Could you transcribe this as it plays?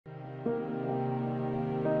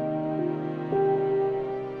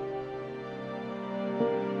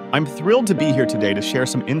I'm thrilled to be here today to share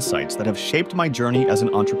some insights that have shaped my journey as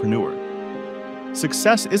an entrepreneur.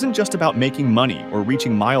 Success isn't just about making money or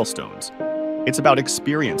reaching milestones. It's about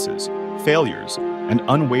experiences, failures, and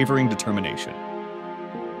unwavering determination.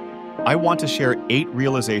 I want to share 8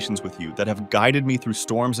 realizations with you that have guided me through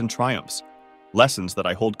storms and triumphs, lessons that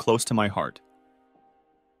I hold close to my heart.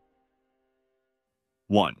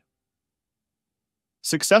 1.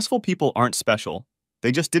 Successful people aren't special.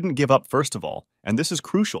 They just didn't give up first of all, and this is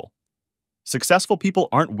crucial. Successful people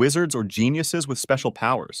aren't wizards or geniuses with special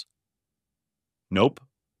powers. Nope.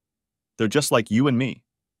 They're just like you and me.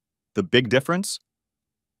 The big difference?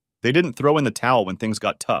 They didn't throw in the towel when things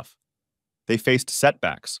got tough. They faced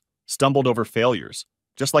setbacks, stumbled over failures,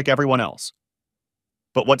 just like everyone else.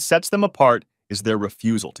 But what sets them apart is their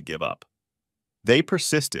refusal to give up. They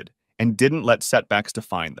persisted and didn't let setbacks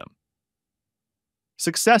define them.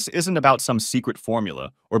 Success isn't about some secret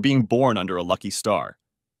formula or being born under a lucky star.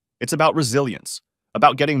 It's about resilience,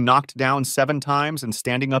 about getting knocked down 7 times and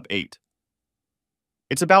standing up 8.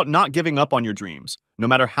 It's about not giving up on your dreams, no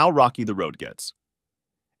matter how rocky the road gets.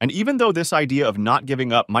 And even though this idea of not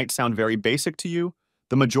giving up might sound very basic to you,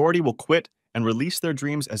 the majority will quit and release their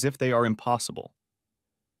dreams as if they are impossible.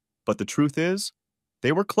 But the truth is,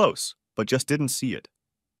 they were close, but just didn't see it.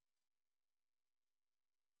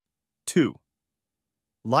 2.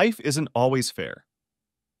 Life isn't always fair.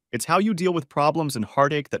 It's how you deal with problems and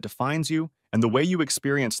heartache that defines you, and the way you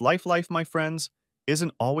experience life, my friends,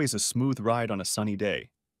 isn't always a smooth ride on a sunny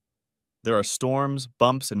day. There are storms,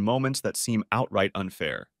 bumps, and moments that seem outright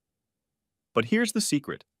unfair. But here's the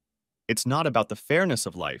secret. It's not about the fairness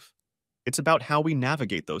of life. It's about how we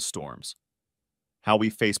navigate those storms. How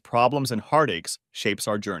we face problems and heartaches shapes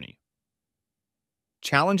our journey.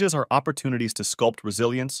 Challenges are opportunities to sculpt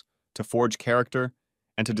resilience, to forge character,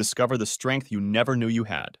 and to discover the strength you never knew you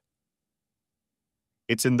had.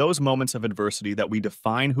 It's in those moments of adversity that we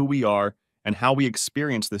define who we are and how we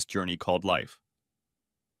experience this journey called life.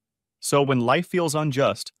 So when life feels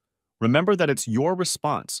unjust, remember that it's your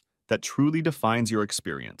response that truly defines your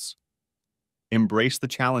experience. Embrace the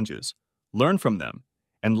challenges, learn from them,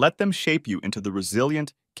 and let them shape you into the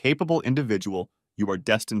resilient, capable individual you are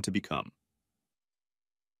destined to become.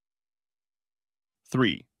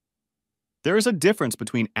 3. There is a difference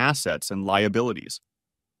between assets and liabilities.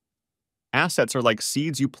 Assets are like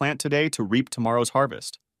seeds you plant today to reap tomorrow's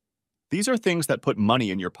harvest. These are things that put money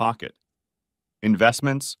in your pocket.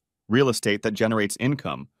 Investments, real estate that generates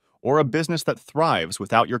income, or a business that thrives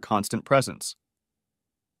without your constant presence.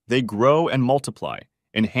 They grow and multiply,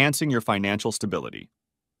 enhancing your financial stability.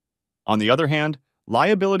 On the other hand,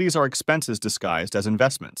 liabilities are expenses disguised as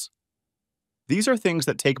investments. These are things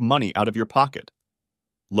that take money out of your pocket.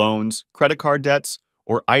 Loans, credit card debts,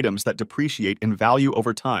 or items that depreciate in value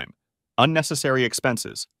over time, unnecessary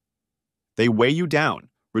expenses. They weigh you down,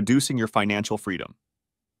 reducing your financial freedom.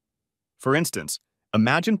 For instance,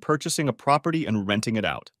 imagine purchasing a property and renting it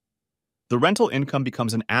out. The rental income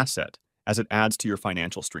becomes an asset as it adds to your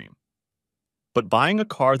financial stream. But buying a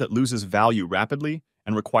car that loses value rapidly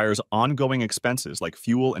and requires ongoing expenses like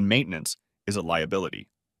fuel and maintenance is a liability.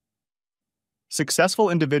 Successful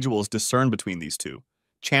individuals discern between these two,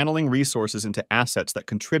 channeling resources into assets that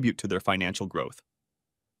contribute to their financial growth.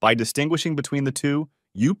 By distinguishing between the two,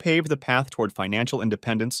 you pave the path toward financial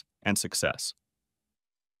independence and success.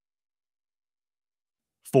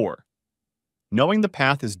 4. Knowing the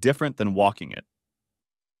path is different than walking it.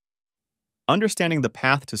 Understanding the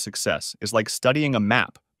path to success is like studying a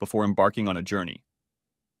map before embarking on a journey.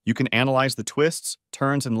 You can analyze the twists,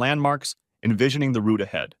 turns, and landmarks, envisioning the route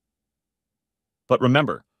ahead. But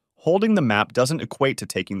remember, holding the map doesn't equate to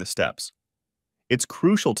taking the steps. It's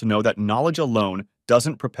crucial to know that knowledge alone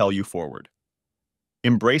doesn't propel you forward.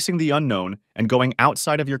 Embracing the unknown and going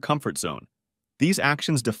outside of your comfort zone, these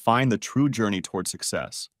actions define the true journey toward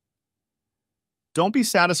success. Don't be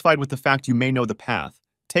satisfied with the fact you may know the path.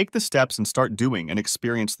 Take the steps and start doing and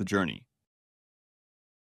experience the journey.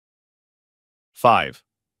 5.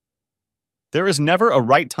 There is never a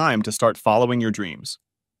right time to start following your dreams.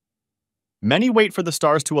 Many wait for the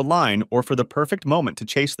stars to align or for the perfect moment to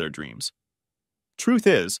chase their dreams. Truth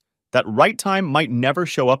is, that right time might never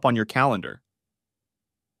show up on your calendar.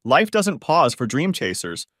 Life doesn't pause for dream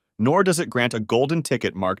chasers, nor does it grant a golden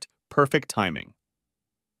ticket marked perfect timing.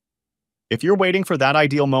 If you're waiting for that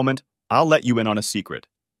ideal moment, I'll let you in on a secret.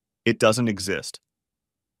 It doesn't exist.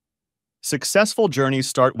 Successful journeys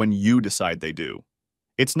start when you decide they do.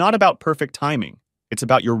 It's not about perfect timing. It's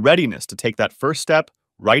about your readiness to take that first step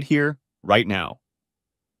right here, right now.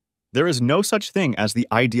 There is no such thing as the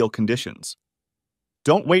ideal conditions.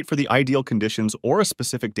 Don't wait for the ideal conditions or a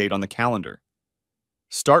specific date on the calendar.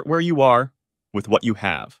 Start where you are with what you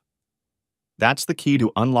have. That's the key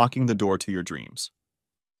to unlocking the door to your dreams.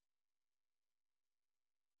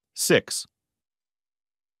 6.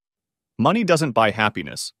 Money doesn't buy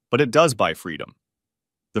happiness, but it does buy freedom.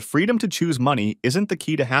 The freedom to choose money isn't the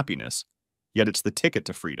key to happiness, yet it's the ticket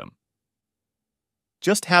to freedom.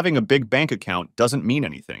 Just having a big bank account doesn't mean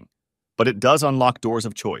anything, but it does unlock doors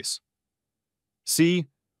of choice. See,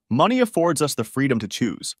 money affords us the freedom to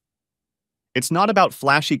choose. It's not about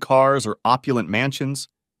flashy cars or opulent mansions.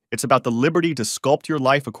 It's about the liberty to sculpt your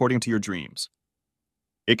life according to your dreams.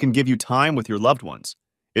 It can give you time with your loved ones.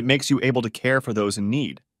 It makes you able to care for those in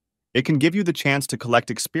need. It can give you the chance to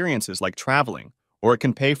collect experiences like traveling, or it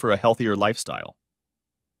can pay for a healthier lifestyle.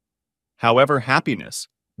 However, happiness,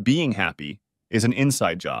 being happy, is an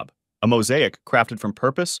inside job, a mosaic crafted from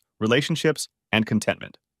purpose, relationships, and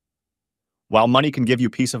contentment. While money can give you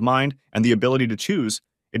peace of mind and the ability to choose,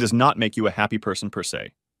 it does not make you a happy person per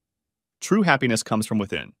se. True happiness comes from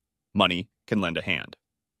within. Money can lend a hand.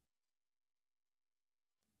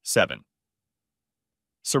 7.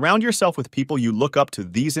 Surround yourself with people you look up to.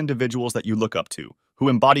 These individuals that you look up to, who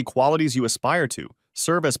embody qualities you aspire to,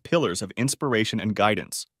 serve as pillars of inspiration and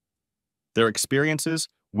guidance. Their experiences,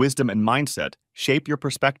 wisdom, and mindset shape your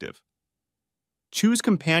perspective. Choose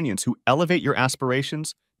companions who elevate your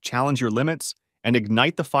aspirations, challenge your limits, and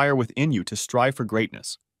ignite the fire within you to strive for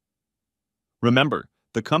greatness. Remember,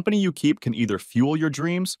 the company you keep can either fuel your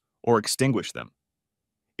dreams or extinguish them.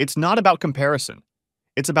 It's not about comparison.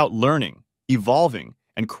 It's about learning, evolving,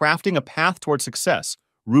 and crafting a path toward success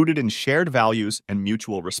rooted in shared values and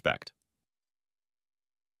mutual respect.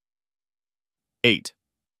 8.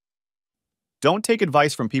 Don't take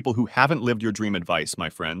advice from people who haven't lived your dream. Advice, my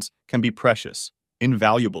friends, can be precious,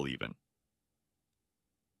 invaluable even.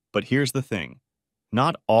 But here's the thing.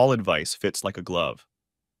 Not all advice fits like a glove.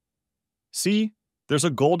 See, there's a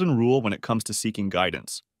golden rule when it comes to seeking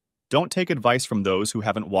guidance. Don't take advice from those who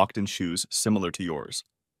haven't walked in shoes similar to yours.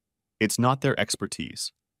 It's not their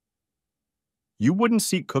expertise. You wouldn't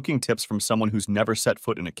seek cooking tips from someone who's never set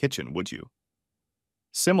foot in a kitchen, would you?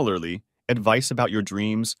 Similarly, advice about your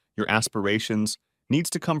dreams, your aspirations, needs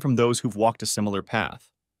to come from those who've walked a similar path.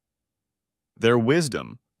 Their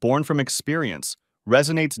wisdom, born from experience,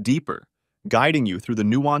 resonates deeper, guiding you through the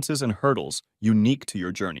nuances and hurdles unique to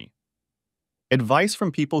your journey. Advice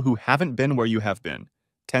from people who haven't been where you have been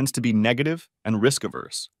tends to be negative and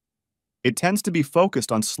risk-averse. It tends to be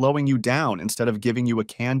focused on slowing you down instead of giving you a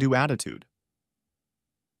can-do attitude.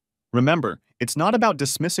 Remember, it's not about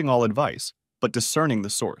dismissing all advice, but discerning the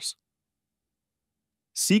source.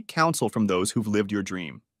 Seek counsel from those who've lived your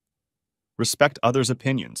dream. Respect others'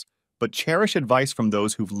 opinions, but cherish advice from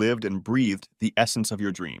those who've lived and breathed the essence of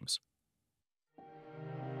your dreams.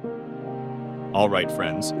 All right,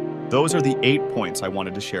 friends, those are the 8 points I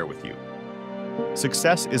wanted to share with you.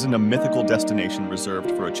 Success isn't a mythical destination reserved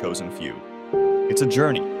for a chosen few. It's a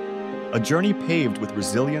journey paved with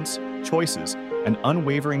resilience, choices, and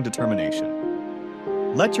unwavering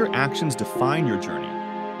determination. Let your actions define your journey,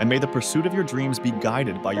 and may the pursuit of your dreams be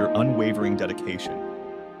guided by your unwavering dedication.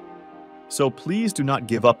 So please do not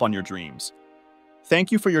give up on your dreams.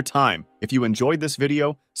 Thank you for your time. If you enjoyed this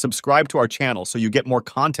video, subscribe to our channel so you get more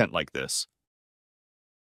content like this.